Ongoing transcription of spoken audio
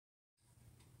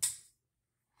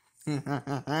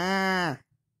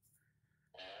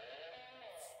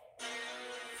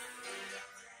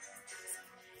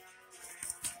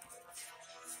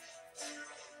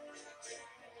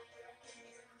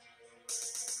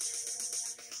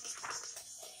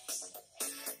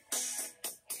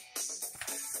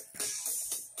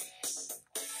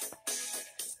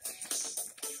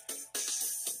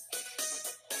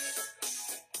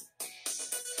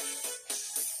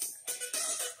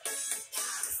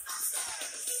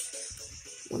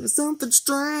When there's something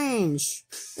strange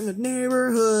in the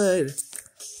neighborhood,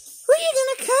 who you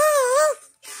gonna call?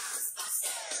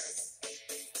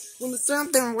 When there's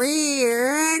something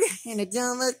weird and it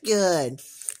don't look good,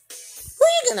 who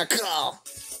you gonna call?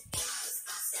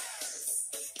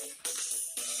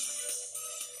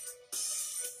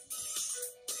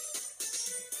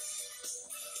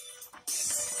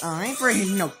 I ain't afraid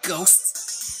of no ghosts.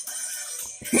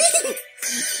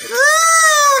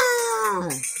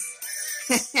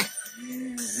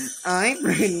 I ain't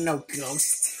afraid of no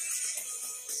ghosts.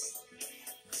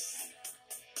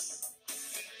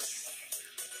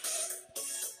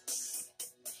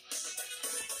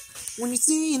 When you're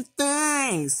seeing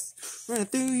things running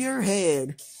through your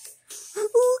head,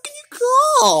 who can you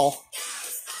call?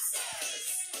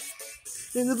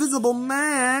 An invisible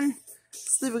man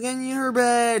sleeping in your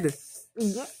bed. Who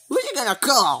you gonna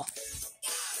call?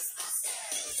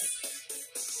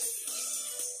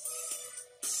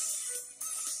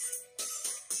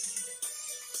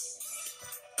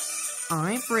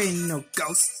 I ain't afraid of no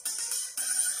ghosts.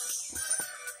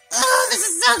 Oh, this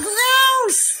is so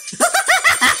gross!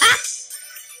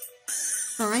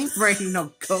 I ain't afraid of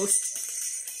no ghosts.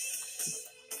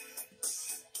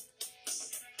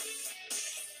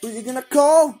 Who you gonna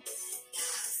call?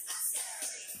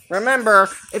 Remember,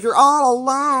 if you're all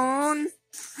alone,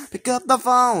 pick up the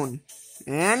phone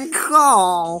and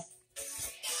call.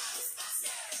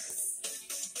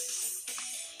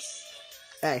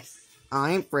 Hey,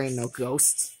 I ain't afraid of no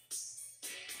ghosts.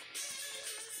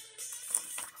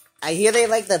 I hear they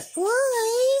like the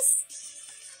boys.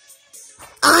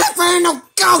 I ain't afraid of no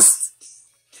ghosts!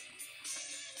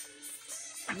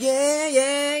 Yeah,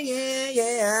 yeah, yeah,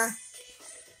 yeah.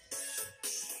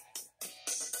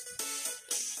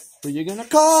 Who you gonna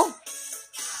call?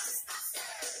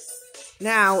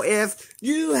 Now, if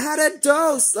you had a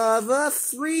dose of a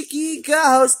freaky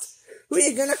ghost, who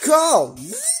you gonna call?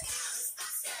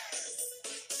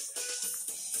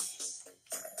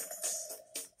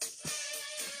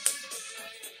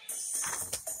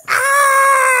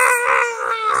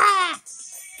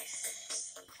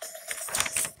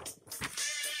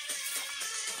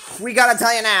 We gotta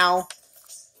tell you now.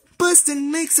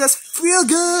 Bustin' makes us feel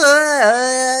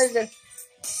good.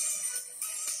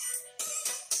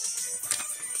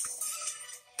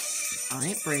 I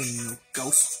ain't afraid of no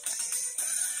ghost.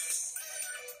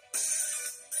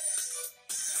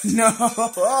 No,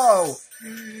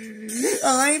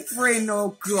 I ain't afraid of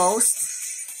no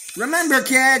ghost. Remember,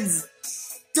 kids,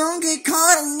 don't get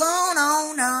caught alone.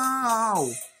 Oh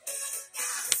no.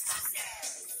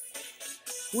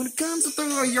 When it comes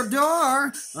through your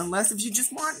door, unless if you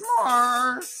just want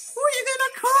more, who are you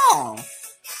gonna call?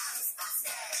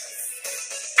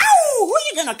 Ow! Who are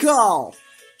you gonna call?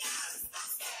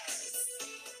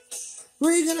 Who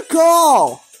are you gonna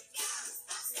call?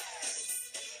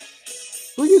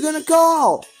 Who are you gonna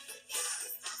call?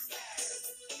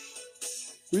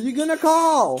 Who are you gonna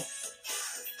call?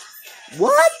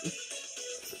 What?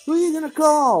 Who are you gonna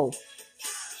call?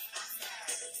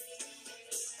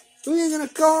 Who are you gonna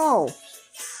call?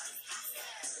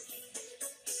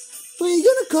 Who are you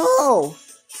gonna call?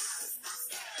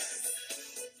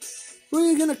 Who are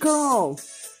you gonna call?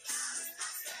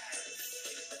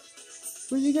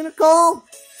 Who are you gonna call?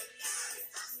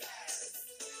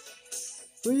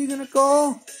 Who are you gonna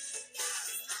call?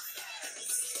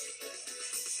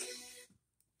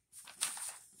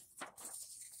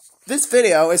 This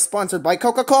video is sponsored by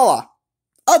Coca-Cola.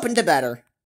 Open to better.